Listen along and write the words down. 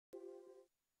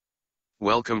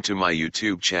Welcome to my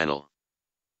YouTube channel.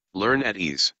 Learn at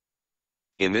ease.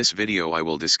 In this video I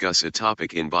will discuss a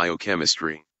topic in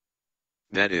biochemistry.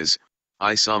 That is,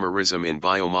 isomerism in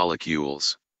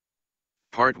biomolecules.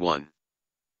 Part 1.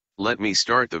 Let me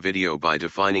start the video by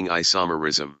defining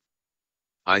isomerism.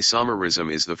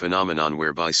 Isomerism is the phenomenon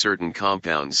whereby certain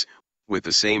compounds, with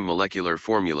the same molecular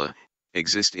formula,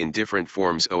 exist in different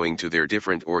forms owing to their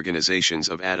different organizations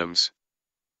of atoms.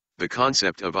 The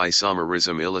concept of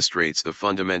isomerism illustrates the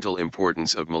fundamental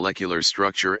importance of molecular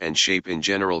structure and shape in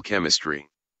general chemistry.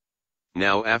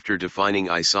 Now, after defining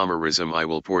isomerism, I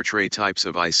will portray types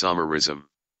of isomerism.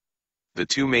 The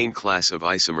two main class of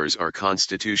isomers are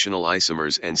constitutional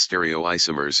isomers and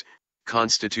stereoisomers.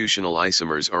 Constitutional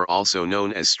isomers are also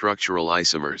known as structural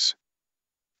isomers.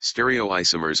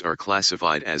 Stereoisomers are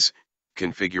classified as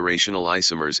configurational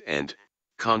isomers and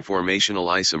conformational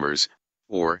isomers,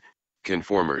 or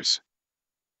conformers.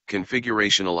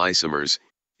 Configurational isomers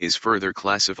is further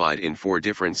classified in four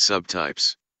different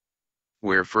subtypes,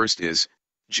 where first is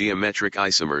geometric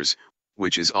isomers,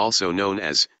 which is also known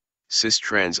as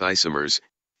cis-trans isomers,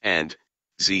 and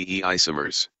ZE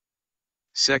isomers.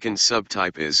 Second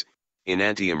subtype is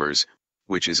enantiomers,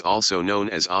 which is also known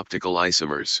as optical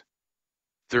isomers.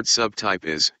 Third subtype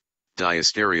is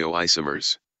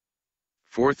diastereoisomers.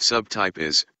 Fourth subtype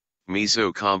is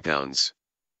meso compounds.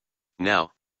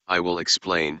 Now, I will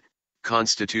explain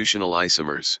constitutional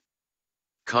isomers.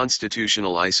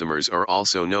 Constitutional isomers are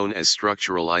also known as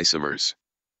structural isomers.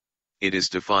 It is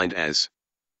defined as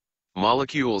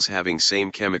molecules having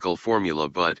same chemical formula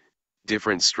but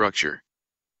different structure.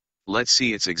 Let's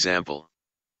see its example.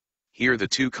 Here the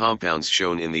two compounds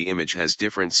shown in the image has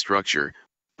different structure,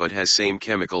 but has same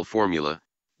chemical formula,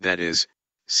 that is,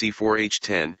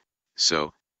 C4H10,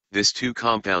 so, these two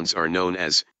compounds are known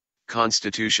as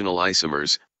constitutional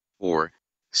isomers, or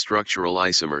structural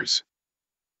isomers.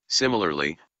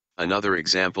 Similarly, another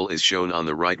example is shown on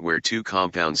the right where two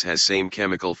compounds has same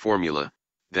chemical formula,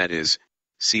 that is,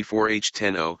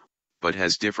 C4H10O, but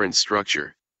has different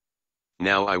structure.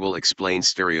 Now I will explain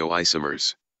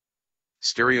stereoisomers.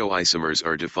 Stereoisomers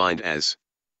are defined as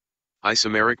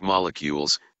isomeric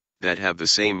molecules that have the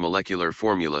same molecular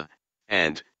formula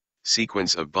and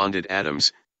sequence of bonded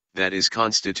atoms, that is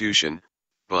constitution,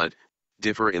 but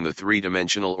differ in the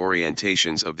three-dimensional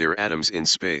orientations of their atoms in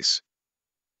space.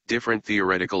 Different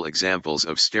theoretical examples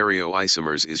of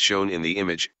stereoisomers is shown in the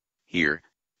image. Here,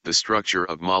 the structure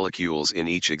of molecules in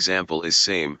each example is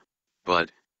same, but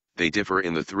they differ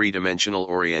in the three-dimensional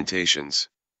orientations.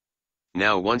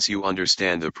 Now, once you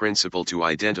understand the principle to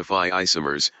identify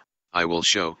isomers, I will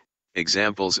show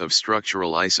examples of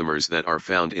structural isomers that are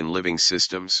found in living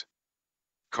systems.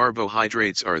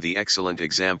 Carbohydrates are the excellent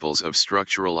examples of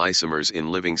structural isomers in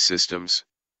living systems.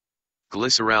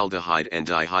 Glyceraldehyde and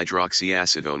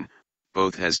dihydroxyacetone,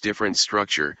 both has different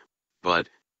structure, but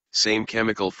same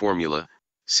chemical formula,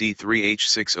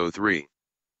 C3H6O3.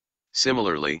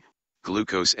 Similarly,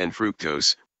 glucose and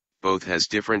fructose, both has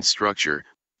different structure,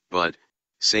 but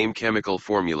same chemical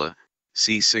formula,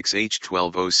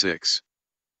 C6H12O6.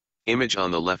 Image on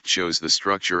the left shows the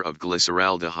structure of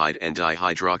glyceraldehyde and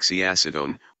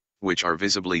dihydroxyacetone, which are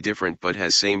visibly different but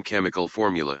has same chemical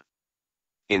formula.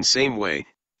 In same way,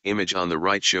 image on the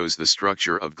right shows the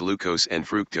structure of glucose and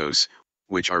fructose,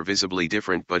 which are visibly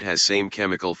different but has same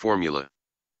chemical formula.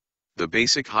 The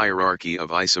basic hierarchy of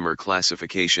isomer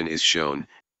classification is shown,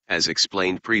 as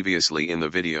explained previously in the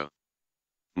video.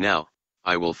 Now,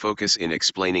 I will focus in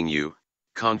explaining you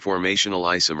conformational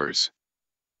isomers.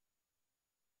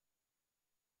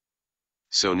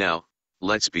 So now,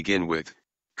 let's begin with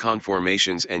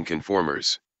conformations and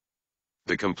conformers.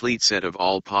 The complete set of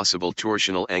all possible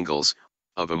torsional angles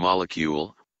of a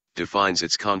molecule defines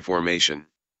its conformation.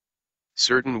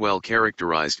 Certain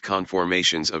well-characterized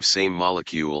conformations of same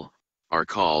molecule are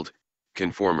called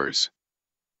conformers.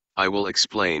 I will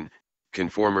explain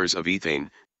conformers of ethane,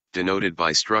 denoted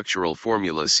by structural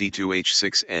formula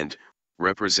C2H6 and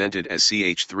represented as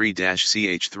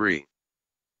CH3-CH3.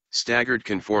 Staggered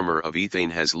conformer of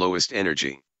ethane has lowest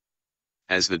energy,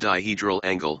 as the dihedral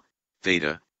angle,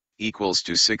 theta, equals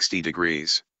to 60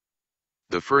 degrees.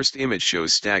 The first image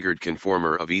shows staggered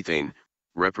conformer of ethane,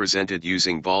 represented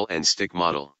using ball and stick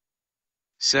model.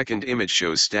 Second image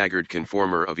shows staggered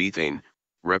conformer of ethane,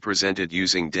 represented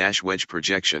using dash wedge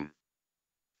projection.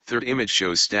 Third image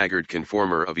shows staggered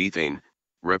conformer of ethane,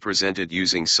 represented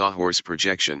using sawhorse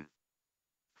projection.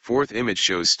 Fourth image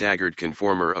shows staggered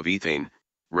conformer of ethane,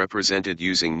 represented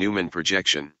using Newman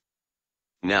projection.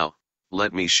 Now,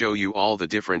 let me show you all the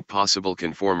different possible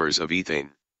conformers of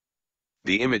ethane.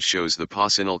 The image shows the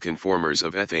possible conformers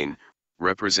of ethane,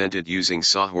 represented using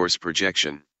sawhorse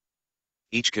projection.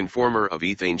 Each conformer of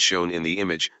ethane shown in the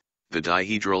image, the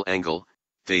dihedral angle,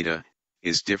 theta,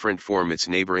 is different from its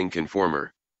neighboring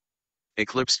conformer.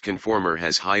 Eclipsed conformer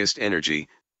has highest energy,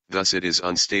 thus it is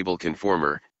unstable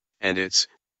conformer, and its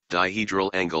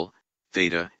dihedral angle,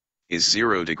 theta, is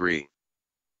 0 degree.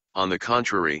 On the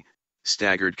contrary,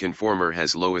 staggered conformer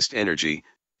has lowest energy,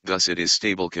 thus it is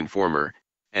stable conformer,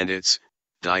 and its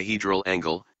dihedral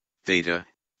angle, theta,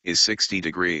 is 60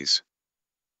 degrees.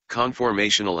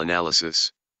 Conformational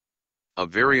analysis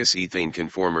of various ethane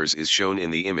conformers is shown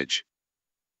in the image.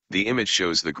 The image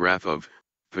shows the graph of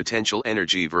potential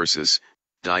energy versus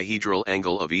dihedral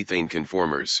angle of ethane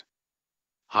conformers.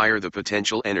 Higher the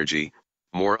potential energy,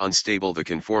 more unstable the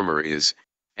conformer is,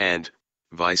 and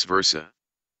vice versa.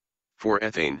 For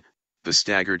ethane, the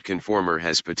staggered conformer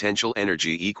has potential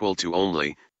energy equal to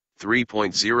only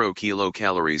 3.0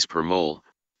 kilocalories per mole,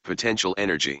 potential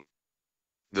energy.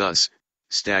 Thus,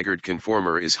 staggered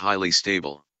conformer is highly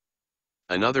stable.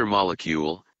 Another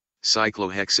molecule,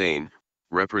 cyclohexane,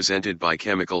 represented by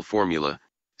chemical formula,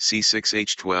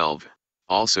 C6H12,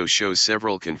 also shows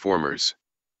several conformers.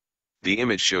 The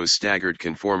image shows staggered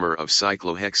conformer of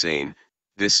cyclohexane.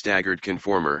 This staggered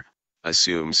conformer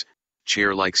assumes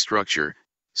chair-like structure,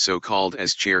 so called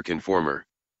as chair conformer.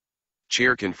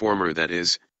 Chair conformer, that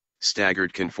is,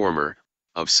 staggered conformer,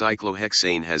 of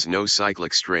cyclohexane has no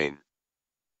cyclic strain,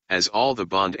 as all the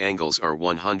bond angles are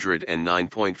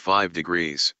 109.5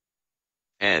 degrees.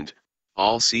 And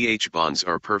all CH bonds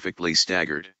are perfectly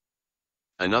staggered.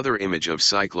 Another image of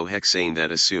cyclohexane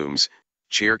that assumes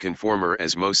chair conformer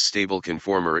as most stable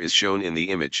conformer is shown in the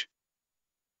image.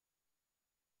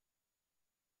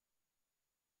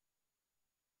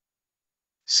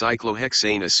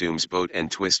 Cyclohexane assumes boat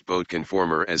and twist boat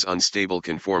conformer as unstable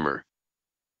conformer.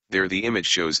 There the image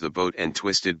shows the boat and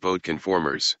twisted boat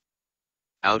conformers.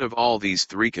 Out of all these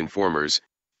three conformers,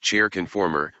 chair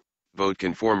conformer, boat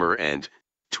conformer and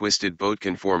twisted boat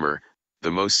conformer, the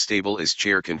most stable is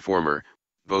chair conformer,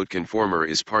 boat conformer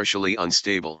is partially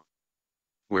unstable.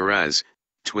 Whereas,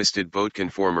 twisted boat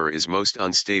conformer is most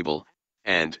unstable,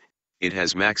 and it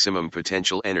has maximum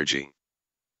potential energy.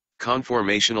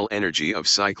 Conformational energy of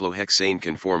cyclohexane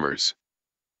conformers.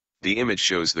 The image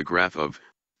shows the graph of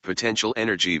potential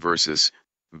energy versus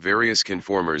various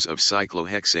conformers of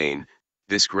cyclohexane.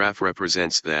 This graph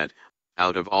represents that,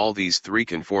 out of all these three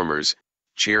conformers,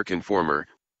 chair conformer,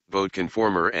 boat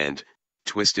conformer and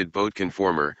twisted boat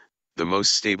conformer, the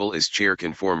most stable is chair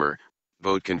conformer,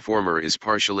 boat conformer is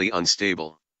partially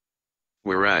unstable.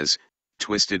 Whereas,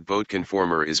 twisted boat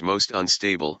conformer is most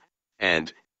unstable,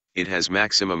 and it has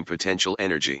maximum potential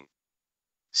energy.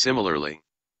 Similarly,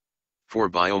 for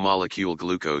biomolecule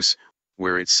glucose,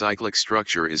 where its cyclic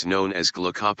structure is known as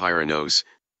Glucopyranose,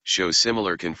 shows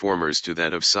similar conformers to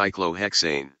that of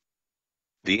cyclohexane.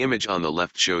 The image on the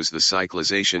left shows the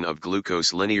cyclization of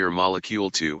glucose linear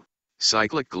molecule to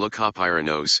cyclic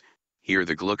Glucopyranose. Here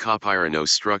the Glucopyranose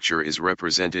structure is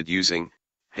represented using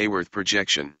Haworth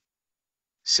projection.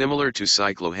 Similar to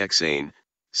cyclohexane,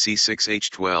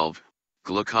 C6H12,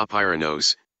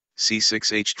 Glucopyranose,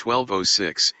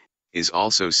 C6H12O6, is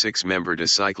also six-membered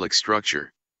acyclic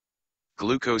structure.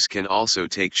 Glucose can also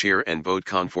take chair and boat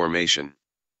conformation.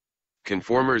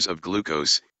 Conformers of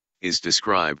glucose is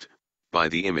described by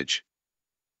the image.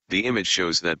 The image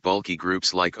shows that bulky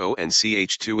groups like O and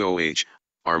CH2OH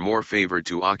are more favored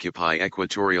to occupy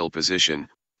equatorial position,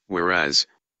 whereas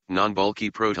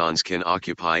non-bulky protons can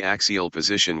occupy axial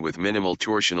position with minimal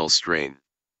torsional strain.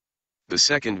 The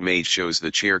second image shows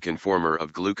the chair conformer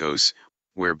of glucose,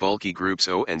 where bulky groups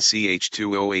O and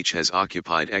CH2OH has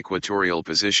occupied equatorial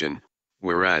position,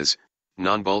 whereas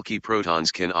non-bulky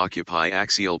protons can occupy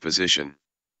axial position.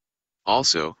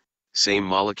 Also, same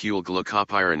molecule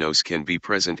Glucopyranose can be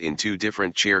present in two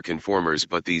different chair conformers,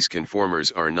 but these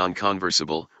conformers are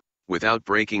non-conversible, without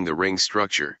breaking the ring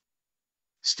structure.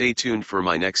 Stay tuned for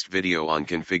my next video on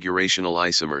configurational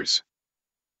isomers,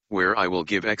 where I will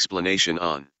give explanation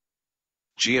on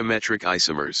geometric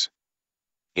isomers,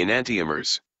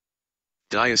 enantiomers,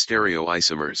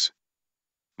 diastereoisomers,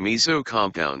 meso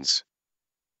compounds.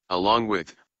 Along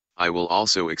with, I will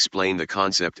also explain the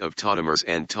concept of tautomers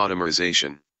and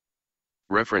tautomerization.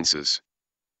 References: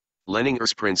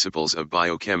 Lehninger's Principles of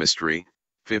Biochemistry,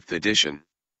 5th edition.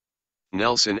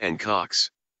 Nelson and Cox.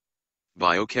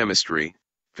 Biochemistry,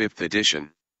 5th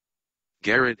edition.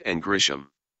 Garrett and Grisham.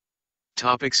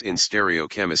 Topics in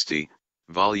Stereochemistry,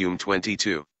 Volume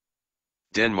 22.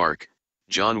 Denmark,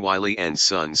 John Wiley and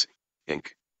Sons, Inc.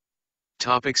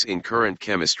 Topics in Current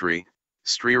Chemistry,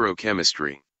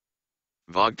 Stereochemistry.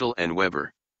 Vogtel and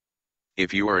Weber.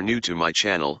 If you are new to my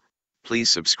channel, Please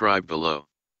subscribe below.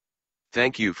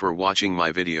 Thank you for watching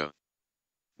my video.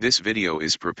 This video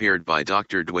is prepared by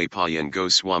Dr. Dweipayan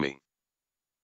Goswami.